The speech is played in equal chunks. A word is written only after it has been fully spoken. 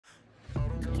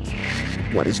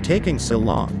What is taking so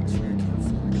long?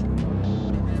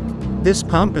 This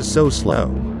pump is so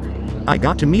slow. I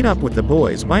got to meet up with the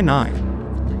boys by 9.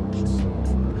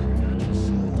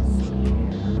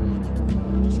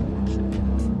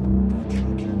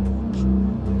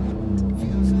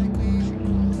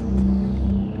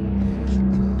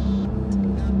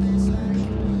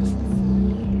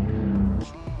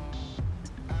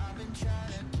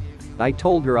 I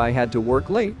told her I had to work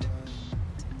late.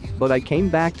 But I came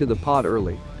back to the pod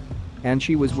early. And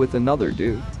she was with another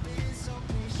dude.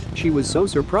 She was so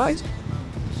surprised.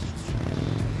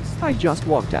 I just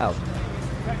walked out.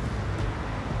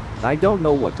 I don't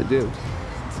know what to do.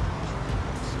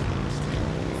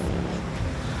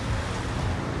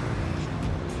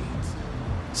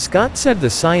 Scott said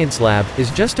the science lab is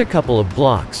just a couple of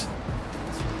blocks.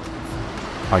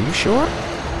 Are you sure?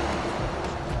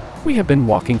 We have been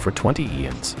walking for 20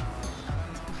 eons.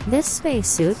 This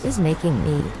spacesuit is making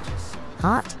me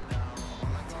hot.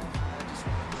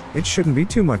 It shouldn't be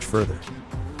too much further.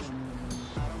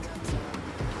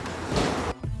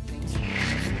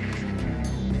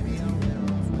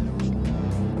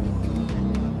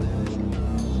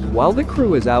 While the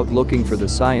crew is out looking for the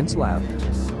science lab,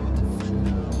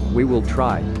 we will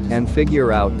try and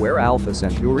figure out where Alfa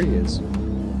Centuri is.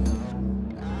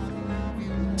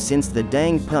 Since the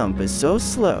dang pump is so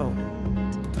slow,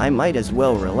 I might as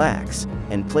well relax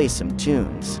and play some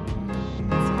tunes.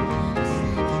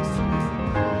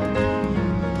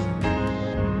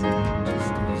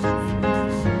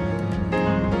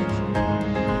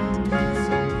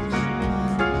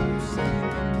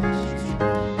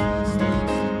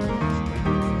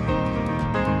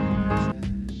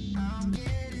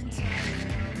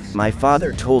 My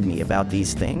father told me about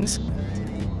these things.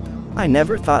 I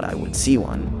never thought I would see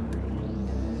one.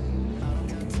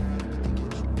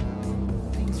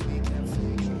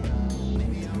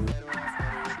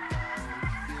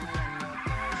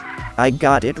 I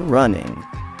got it running.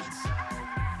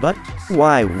 But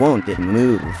why won't it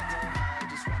move?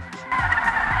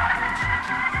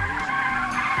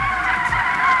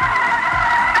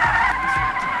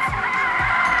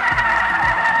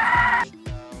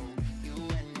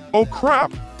 Oh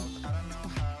crap!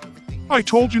 I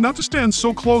told you not to stand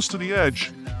so close to the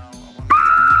edge.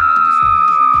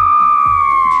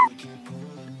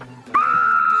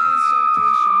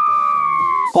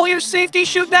 Pull your safety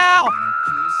chute now!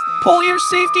 Pull your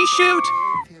safety chute!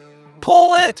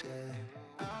 Pull it!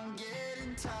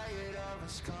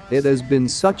 It has been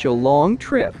such a long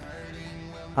trip.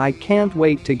 I can't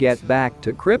wait to get back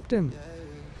to Krypton.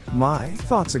 My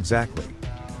thoughts exactly.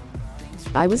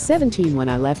 I was 17 when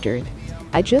I left Earth.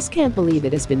 I just can't believe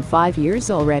it has been 5 years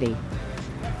already.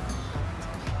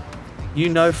 You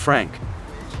know, Frank,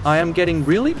 I am getting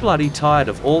really bloody tired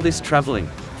of all this traveling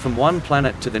from one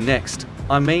planet to the next.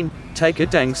 I mean, take a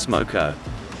dang smoko.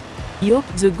 Yup,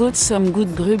 the got some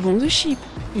good grub on the ship.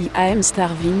 I am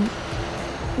starving.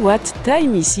 What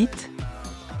time is it?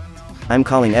 I'm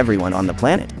calling everyone on the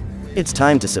planet. It's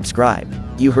time to subscribe.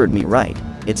 You heard me right.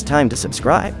 It's time to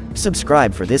subscribe.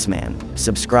 Subscribe for this man.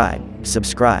 Subscribe,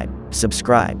 subscribe,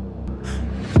 subscribe.